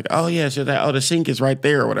she was like, oh yeah. She was like, oh, the sink is right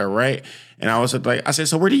there or whatever, right? And I was like, I said,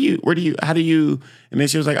 so how do you? And then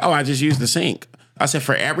she was like, oh, I just use the sink. I said,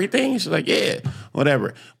 for everything? She's like, yeah,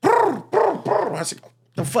 whatever. I said,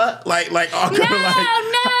 the fuck? Like all kind of like.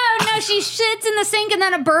 No, she shits in the sink and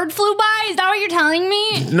then a bird flew by? Is that what you're telling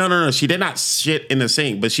me? No. She did not shit in the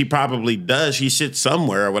sink, but she probably does. She shits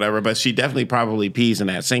somewhere or whatever, but she definitely probably pees in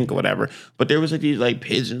that sink or whatever. But there was like these like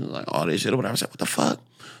pigeons, like all this shit or whatever. I was like, what the fuck?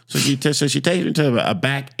 So she takes me to a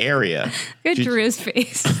back area. Good Drew's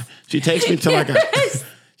face. She takes me to like a...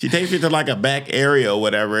 She takes me to like a back area or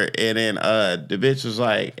whatever, and then the bitch was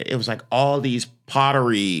like, it was like all these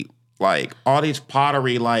pottery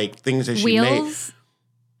like things that she made.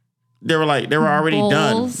 They were already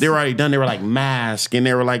done. They were already done. They were like masks, and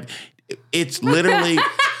they were like, it's literally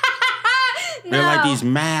they're like these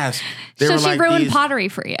masks. So she ruined pottery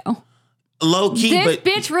for you. Low key, this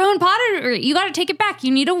bitch ruined pottery. You got to take it back. You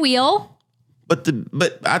need a wheel. But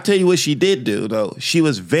I tell you what she did do though. She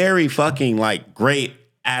was very fucking like great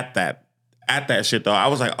at that shit though. I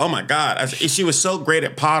was like, oh my God. She was so great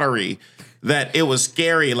at pottery that it was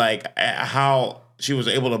scary, like how she was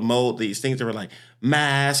able to mold these things that were like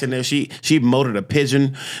masks, and then she molded a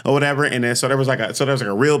pigeon or whatever, and then so there was like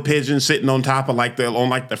a real pigeon sitting on top of like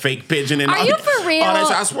the fake pigeon. And are you for real?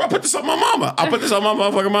 I swear I put this on my mama. I put this on my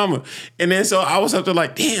motherfucking mama. And then so I was up there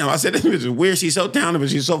like, damn, I said, this bitch is weird. She's so talented,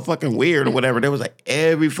 but she's so fucking weird or whatever. There was like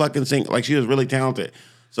every fucking thing, like she was really talented.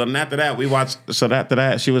 So then after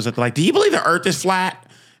that, she was at the like, do you believe the earth is flat?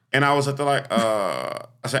 And I was at the like, I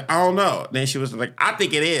said, I don't know. Then she was like, I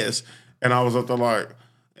think it is. And I was at the like,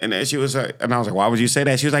 and then she was like, and I was like, why would you say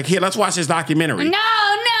that? She was like, here, let's watch this documentary. No,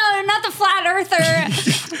 not the flat earther.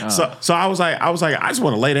 So I was like, I just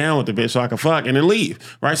want to lay down with the bitch so I can fuck and then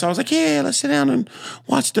leave, right? So I was like, yeah, let's sit down and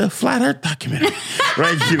watch the flat earth documentary,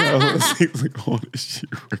 right? You know, like all this shit.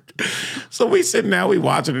 So we sitting down, we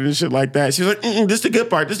watching it and shit like that. She was like, this is the good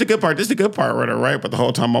part, this is the good part, this is the good part, right? But the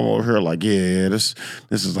whole time I'm over here like, yeah, this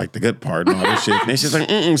is like the good part and all this shit. And she's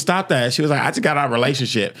like, stop that. She was like, I just got out of a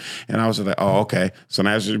relationship. And I was like, oh, okay. So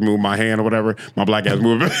now she moved my hand or whatever, my black ass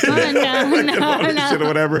moving. No. Shit or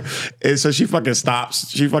whatever. And so she fucking stops.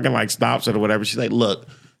 She fucking like stops it or whatever. She's like, look.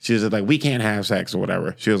 She was like, we can't have sex or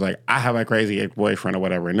whatever. She was like, I have a crazy ex-boyfriend or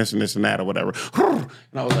whatever, and this and that or whatever. And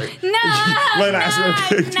I was like,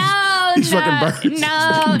 these fucking birds. No.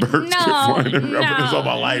 I put this on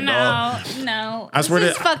my light, dog. No. I swear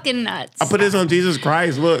this is fucking nuts. I put this on Jesus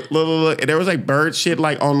Christ. Look. And there was like bird shit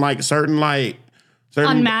like on like certain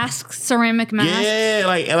on masks, ceramic masks. Yeah,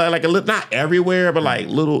 like not everywhere, but like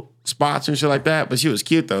little spots and shit like that. But she was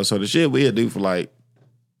cute though, so the shit we'd do for like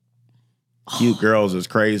cute girls is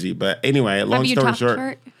crazy. But anyway, long story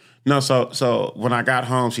short. No, so when I got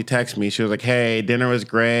home, she texted me. She was like, "Hey, dinner was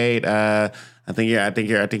great. I think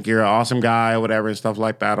you're an awesome guy or whatever and stuff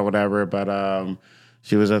like that or whatever." But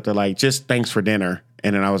she was up there like, "Just thanks for dinner."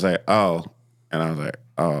 And then I was like, "Oh," and I was like,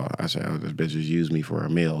 "Oh," I said, "Oh, this bitch just used me for a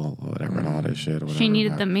meal or whatever and all this shit." Or whatever. She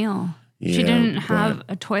needed the meal. Yeah, she didn't have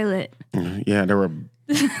a toilet. Yeah, there were.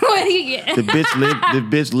 What do you get? The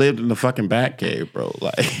bitch lived in the fucking bat cave, bro.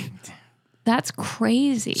 Like. That's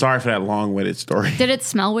crazy. Sorry for that long-winded story. Like it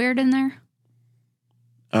smell weird in there?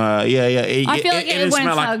 Yeah. I feel like it wouldn't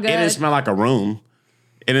smell good. It didn't smell like a room.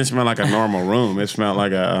 It didn't smell like a normal room. It smelled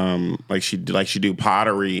like a like she do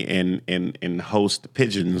pottery and host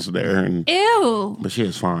pigeons there. And, ew. But she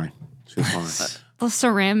was fine. She was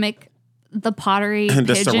fine. The pottery the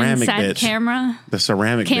pigeon ceramic set bitch. Camera. The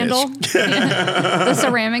ceramic candle. Bitch. The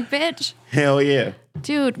ceramic bitch. Hell yeah.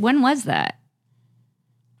 Dude, when was that?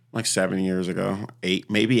 like 7 years ago,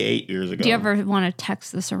 maybe 8 years ago. Do you ever want to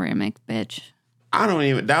text the ceramic bitch? I don't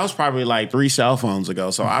even. That was probably like 3 cell phones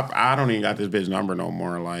ago. So I don't even got this bitch number no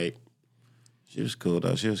more. Like, she was cool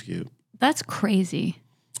though. She was cute. That's crazy.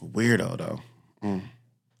 Weirdo though.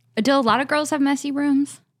 Do a lot of girls have messy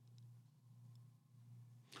rooms?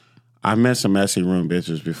 I met some messy room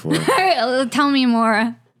bitches before. Tell me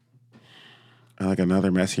more. Like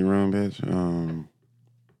another messy room bitch.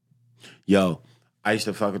 Yo, I used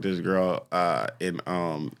to fuck with this girl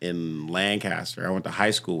in Lancaster. I went to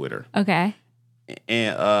high school with her. Okay.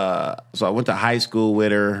 And so I went to high school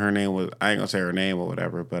with her. Her name was, I ain't gonna say her name or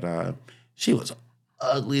whatever, but she was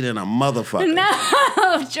ugly than a motherfucker. No,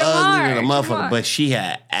 Ugly Jamar. than a motherfucker. Jamar. But she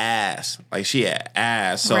had ass. Like she had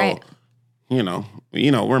ass. So Right. you know,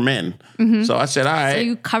 we're men. So I said, all right. So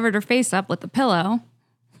you covered her face up with a pillow.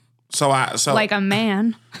 So Like a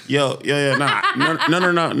man. no.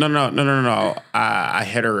 I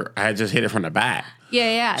hit her. I just hit it from the back.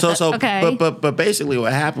 Yeah. Okay. But basically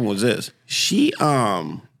what happened was this.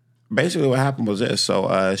 Basically what happened was this.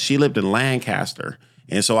 So she lived in Lancaster.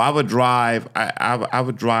 And so I would drive I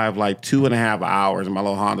would drive like 2.5 hours in my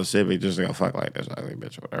little Honda Civic just to go fuck like this ugly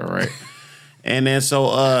bitch or whatever, right? and then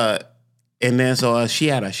so she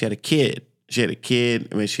had a kid. She had a kid.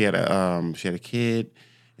 I mean she had a kid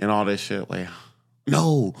and all this shit. Like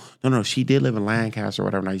No. She did live in Lancaster or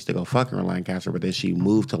whatever, and I used to go fuck her in Lancaster, but then she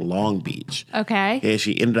moved to Long Beach. Okay. And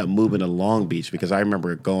she ended up moving to Long Beach because I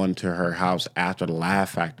remember going to her house after the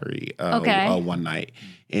Laugh Factory one night.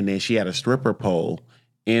 And then she had a stripper pole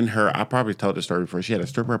in her, I probably told the story before, she had a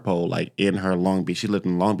stripper pole like in her Long Beach. She lived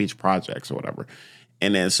in Long Beach Projects or whatever.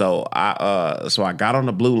 And then so I got on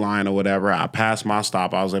the blue line or whatever. I passed my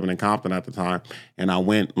stop. I was living in Compton at the time. And I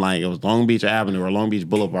went it was Long Beach Avenue or Long Beach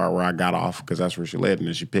Boulevard where I got off because that's where she lived. And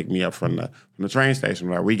then she picked me up from the train station.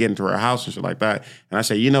 Like, we get into her house and shit like that. And I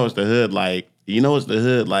said, it's the hood like,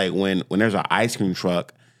 when there's an ice cream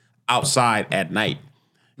truck outside at night.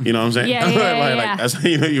 You know what I'm saying? Yeah. Like that's how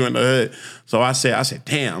you in the hood. So I said,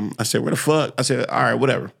 damn. I said, where the fuck? I said, all right,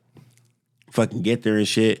 whatever. Fucking get there and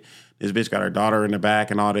shit. This bitch got her daughter in the back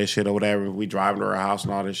and all this shit or whatever. We driving to her house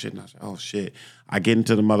and all this shit. And I said, oh, shit. I get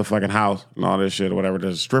into the motherfucking house and all this shit or whatever.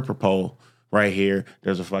 There's a stripper pole right here.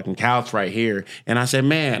 There's a fucking couch right here. And I said,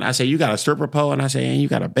 man, you got a stripper pole? And I said, and you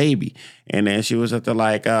got a baby. And then she was at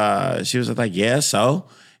yeah, so?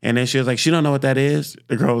 And then she was like, she don't know what that is.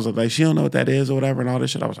 The girl was like, she don't know what that is or whatever and all this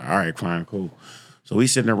shit. I was like, all right, fine, cool. So we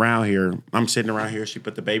sitting around here. I'm sitting around here. She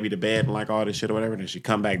put the baby to bed and like all this shit or whatever. And then she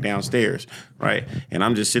come back downstairs, right? And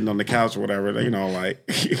I'm just sitting on the couch or whatever.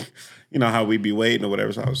 How we be waiting or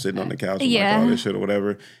whatever. So I was sitting on the couch and like all this shit or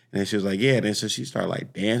whatever. And then she was like, yeah. And then so she started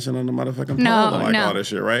like dancing on the motherfucking pole and like all this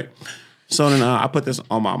shit, right? So then I put this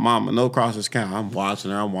on my mama. No crosses count. I'm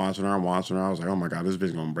watching her. I was like, oh my God, this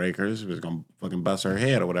bitch gonna break her. This bitch gonna fucking bust her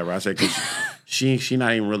head or whatever. I said, cause she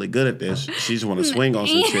not even really good at this. She just want to swing on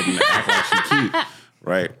some shit and act like she cute.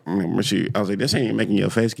 Right? I was like, this ain't making your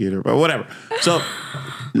face cuter, but whatever. So,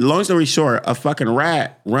 long story short, a fucking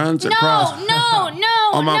rat runs across. On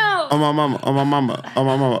my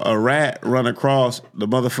mama, a rat run across the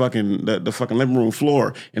motherfucking the fucking living room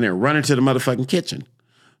floor and then run into the motherfucking kitchen.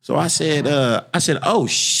 So I said, oh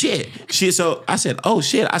shit. I said, oh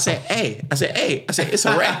shit. I said, hey. I said, it's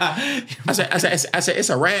a rat. I said, it's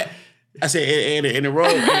a rat. I said, and it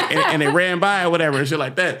rolled, and it ran by or whatever, and shit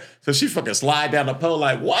like that. So she fucking slide down the pole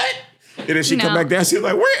like, what? And then she come back down, she's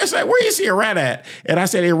like, where you see a rat at? And I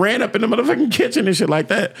said, it ran up in the motherfucking kitchen and shit like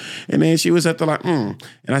that. And then she was at the like, And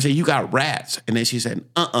I said, you got rats? And then she said,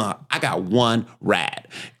 I got one rat.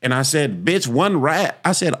 And I said, bitch, one rat?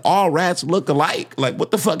 I said, all rats look alike. Like,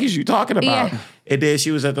 what the fuck is you talking about? Yeah. And then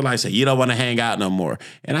she was at the light, said, you don't want to hang out no more.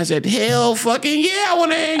 And I said, hell fucking yeah, I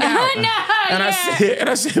want to hang out.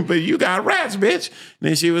 I said, but you got rats, bitch. And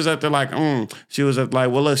then she was at the like, she was at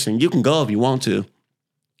like, well, listen, you can go if you want to.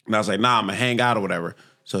 And I was like, nah, I'm going to hang out or whatever.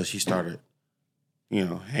 So she started,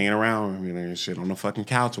 hanging around and shit on the fucking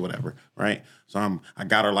couch or whatever, right? So I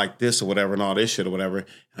got her like this or whatever and all this shit or whatever.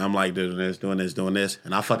 And I'm like doing this.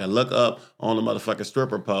 And I fucking look up on the motherfucking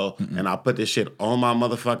stripper pole and I put this shit on my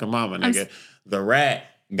motherfucking mama, nigga. The rat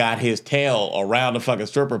got his tail around the fucking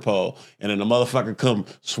stripper pole and then the motherfucker come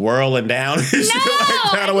swirling down and shit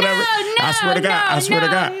like that or whatever. I swear to God. I swear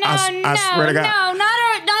to God.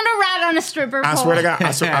 On a stripper pole. I swear to God.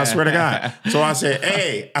 I swear to God. So I said,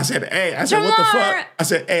 hey. I said, what the fuck? I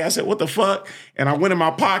said, what the fuck? And I went in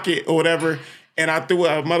my pocket or whatever, and I threw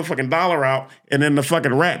a motherfucking dollar out, and then the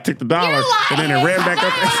fucking rat took the dollar, and then it ran back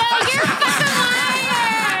up. You're fucking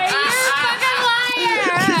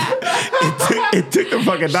liar. It took the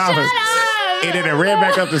fucking dollars. Shut up. And then it ran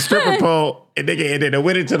back up the stripper pole, and then it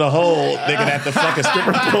went into the hole, nigga, at the fucking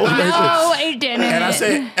stripper pole. No, it didn't. And I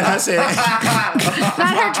said,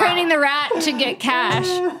 Not her training the rat to get cash.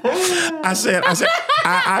 I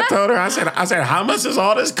told her, I said, how much does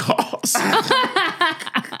all this cost?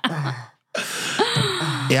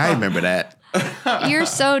 Yeah, I remember that. You're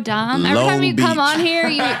so dumb. Every time you come on here,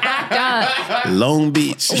 you act up. Long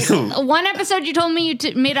Beach. One episode, you told me you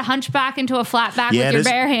made a hunchback into a flat back with your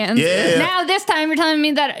bare hands. Yeah. Now this time, you're telling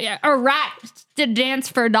me that a rat did dance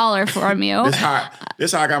for $1 from you.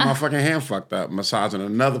 This how I got my fucking hand fucked up, massaging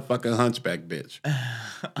another fucking hunchback bitch.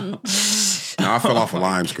 Now I fell off a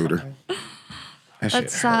lime scooter.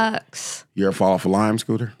 That sucks. You ever fall off a lime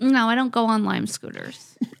scooter? No, I don't go on lime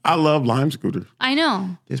scooters. I love lime scooters. I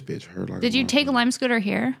know. This bitch hurt like. Did you take a lime scooter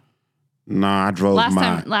here? Nah, I drove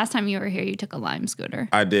Last time you were here, you took a lime scooter.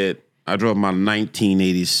 I did. I drove my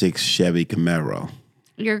 1986 Chevy Camaro.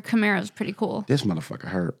 Your Camaro's pretty cool. This motherfucker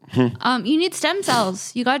hurt. You need stem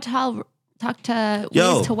cells. You got to talk to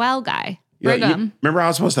Ways to Well guy. Brigham. Remember I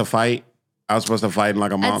was supposed to fight? I was supposed to fight in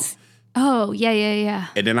like a month. Oh, yeah.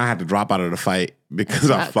 And then I had to drop out of the fight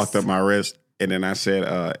because I fucked up my wrist. And then I said,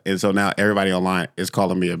 and so now everybody online is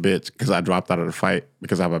calling me a bitch because I dropped out of the fight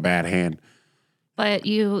because I have a bad hand. But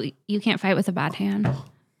you can't fight with a bad hand.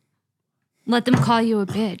 Let them call you a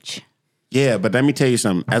bitch. Yeah, but let me tell you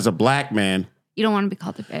something. As a black man, you don't want to be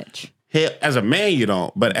called a bitch. As a man, you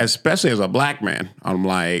don't. But especially as a black man, I'm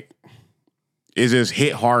like, it's just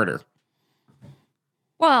hit harder.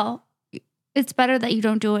 Well, it's better that you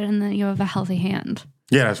don't do it and then you have a healthy hand.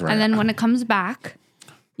 Yeah, that's right. And then when it comes back,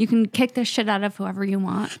 you can kick the shit out of whoever you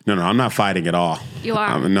want. No, I'm not fighting at all. You are?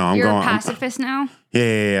 I'm You're going. A pacifist now?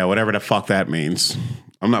 Yeah, whatever the fuck that means.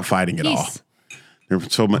 I'm not fighting at all. There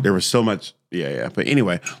was so much. Yeah. But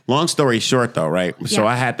anyway, long story short though, right? Yeah. So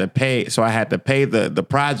I had to pay the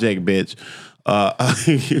project bitch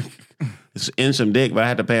in some dick, but I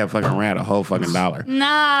had to pay a fucking rat a whole fucking $1.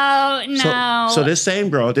 No. So this same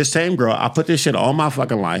girl, I put this shit all my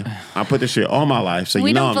fucking life. I put this shit all my life. So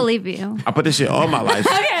we don't believe you. I put this shit all my life.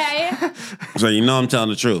 Okay. So I'm telling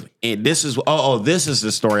the truth. And this is this is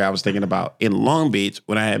the story I was thinking about in Long Beach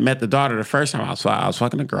when I had met the daughter the first time. I was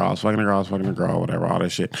fucking a girl, whatever, all that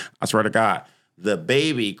shit. I swear to God, the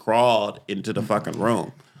baby crawled into the fucking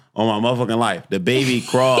room on my motherfucking life. The baby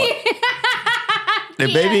crawled. The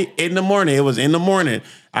baby in the morning. It was in the morning.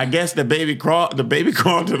 I guess the baby crawled to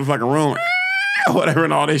the fucking room, whatever,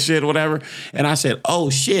 and all this shit, whatever. And I said, "Oh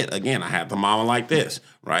shit!" Again, I had the mama like this,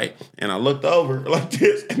 right? And I looked over like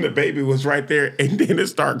this, and the baby was right there. And then it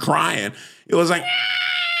started crying. It was like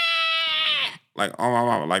oh my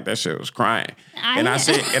mama, like that shit was crying. And I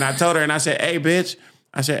said, and I told her, and I said, "Hey, bitch."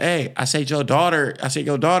 I said, your daughter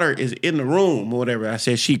is in the room or whatever. I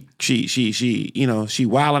said, she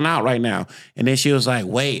wilding out right now. And then she was like,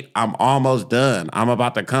 wait, I'm almost done. I'm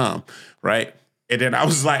about to come, right? And then I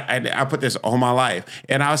was like, I put this on my life.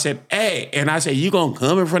 And I said, hey, you gonna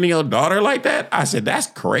come in front of your daughter like that? I said, that's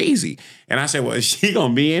crazy. And I said, well, is she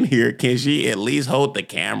gonna be in here? Can she at least hold the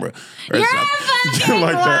camera or You're something?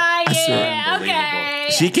 like that. I said, Okay.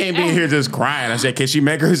 She can't be in here just crying. I said, can she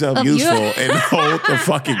make herself useful and hold the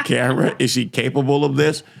fucking camera? Is she capable of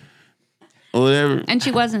this? Whatever. And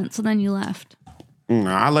she wasn't, so then you left.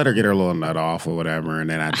 I let her get her little nut off or whatever. And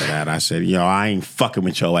then after that, I said, I ain't fucking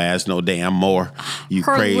with your ass no damn more. You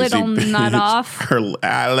her crazy little bitch. Nut off.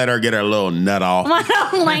 I let her get her little nut off. I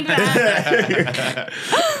don't like that.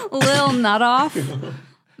 Little nut off.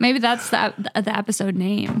 Maybe that's the episode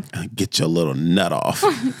name. Get your little nut off.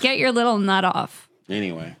 Get your little nut off.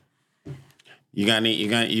 Anyway, you got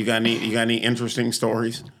any interesting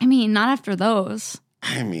stories? I mean, not after those.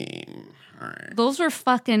 I mean, all right. Those were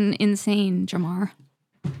fucking insane, Jamar.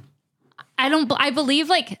 I believe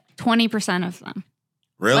like 20% of them.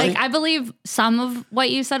 Really? Like, I believe some of what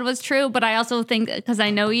you said was true, but I also think, because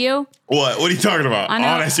I know you. What are you talking about? All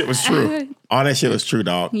that shit was true. All that shit was true,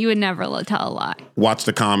 dog. You would never tell a lie. Watch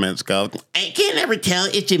the comments go, I can't ever tell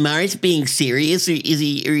if Jamar's being serious or is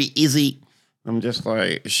he. I'm just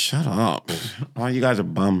like, shut up. All you guys are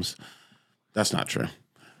bums. That's not true.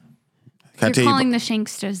 You're calling the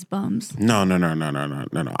Shanksters bums. No.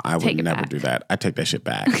 I would never do that. I take that shit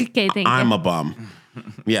back. Okay, thank you. I'm a bum.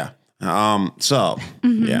 Yeah.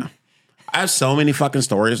 Yeah. I have so many fucking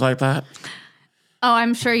stories like that. Oh,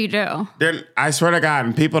 I'm sure you do. I swear to God,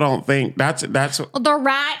 and people don't think that's the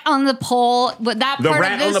rat on the pole. But that part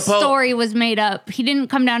of this story was made up. He didn't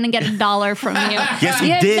come down and get $1 from you. Yes, he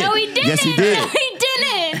did. No, he didn't. Yes, he did. No, he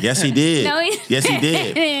didn't. Yes, he did. No, yes, he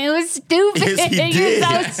did. It was stupid. Yes, he did. You're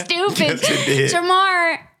so stupid. Yes, he did.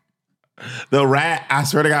 Jamar, The rat, I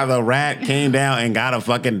swear to God, the rat came down and got a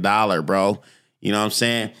fucking $1, bro. You know what I'm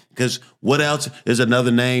saying? Because what else is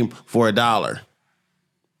another name for $1?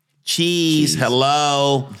 Cheese.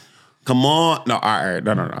 Hello. Come on. No, all right.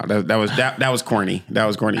 No. That was corny. That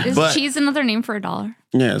was corny. Is cheese another name for $1?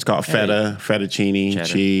 Yeah, it's called feta, fettuccine, cheddar.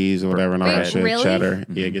 Cheese, or whatever, and all that shit. Really? Cheddar.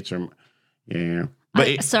 Mm-hmm. Yeah, get your, yeah.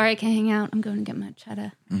 But Sorry, I can't hang out. I'm going to get my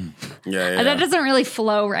cheddar. yeah. That doesn't really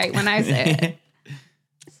flow right when I say it.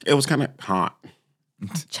 It was kind of hot.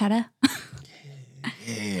 Cheddar?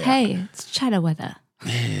 Hey, it's cheddar weather.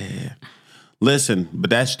 Listen, but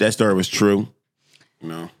that story was true. You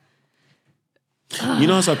know. You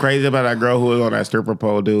know what's so crazy about that girl who was on that stripper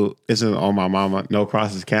pole, dude? This is on my mama. No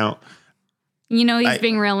crosses count. You know he's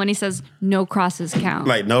being real when he says no crosses count.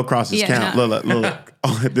 Like, no crosses Yeah, count. no. Look.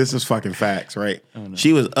 Oh, this is fucking facts, right? Oh, no.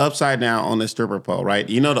 She was upside down on the stripper pole, right?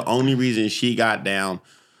 You know the only reason she got down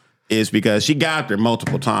is because she got there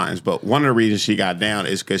multiple times, but one of the reasons she got down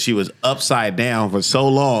is because she was upside down for so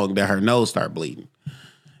long that her nose started bleeding.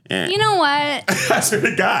 And You know what? I swear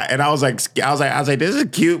to God. And I was like, this is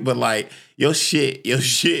cute, but like, your shit.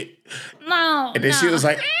 No. And then she no. was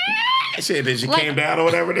like, shit. Then she came down or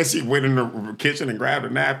whatever. Then she went in the kitchen and grabbed a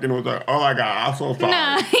napkin and was like, oh my God, I'm so sorry.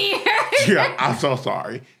 No, Yeah, I'm so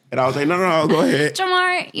sorry. And I was like, no, go ahead.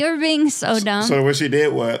 Jamar, you're being so dumb. So what she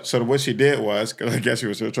did was, cause I guess she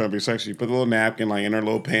was still trying to be sexy. She put a little napkin like in her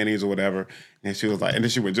little panties or whatever, and she was like, and then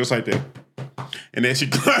she went just like that, and then she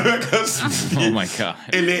climbed. Oh my God.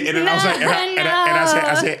 And then I was like, and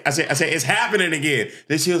I said, it's happening again.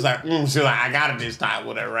 Then she was like, she was like, I got it this time,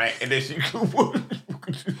 whatever, right? And then she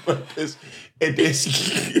like this, and then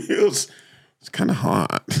it's kind of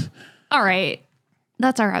hot. All right.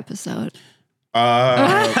 That's our episode. All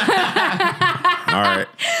right.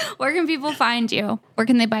 Where can people find you? Where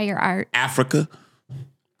can they buy your art? Africa.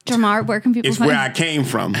 Jamar, where can people It's find where I came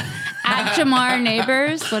from. At Jamar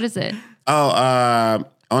Neighbors? What is it? On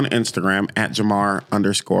Instagram at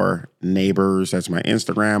Jamar_neighbors. That's my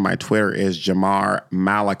Instagram. My Twitter is Jamar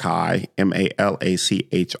Malachi,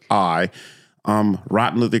 Malachi.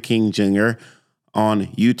 Rotten Luther King Jr. on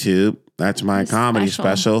YouTube. That's my comedy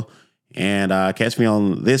special. And catch me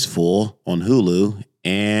on This Fool on Hulu.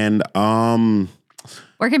 And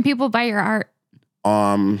where can people buy your art?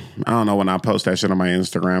 I don't know when I post that shit on my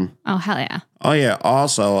Instagram. Oh, hell yeah. Oh yeah.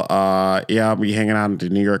 Also, I'll be hanging out at the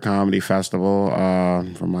New York Comedy Festival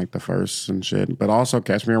from like the 1st and shit. But also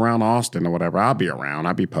catch me around Austin or whatever. I'll be around.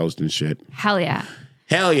 I'll be posting shit. Hell yeah.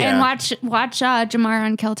 Hell yeah. And watch Jamar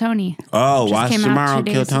on Kill Tony. Oh, watch came Jamar out on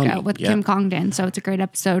 2 Kill days Tony ago with Kim Congdon. So it's a great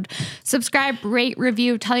episode. Subscribe, rate,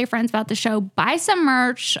 review, tell your friends about the show. Buy some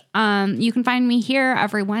merch. You can find me here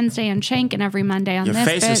every Wednesday on Shank and every Monday on Your This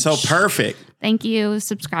face is so Bitch. perfect. Thank you.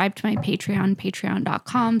 Subscribe to my Patreon,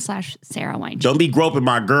 patreon.com/Sarah Weinstein. Don't be groping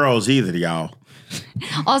my girls either, y'all.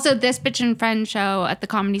 Also, This Bitch and Friend show at the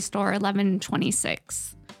Comedy Store,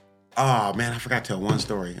 11/26. Oh man, I forgot to tell one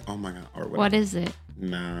story. Oh my God. Or What is it?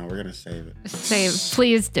 Nah, we're gonna save it. Save.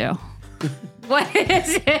 Please do. What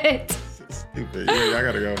is it? Stupid. Yeah, I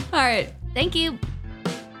gotta go. All right. Thank you.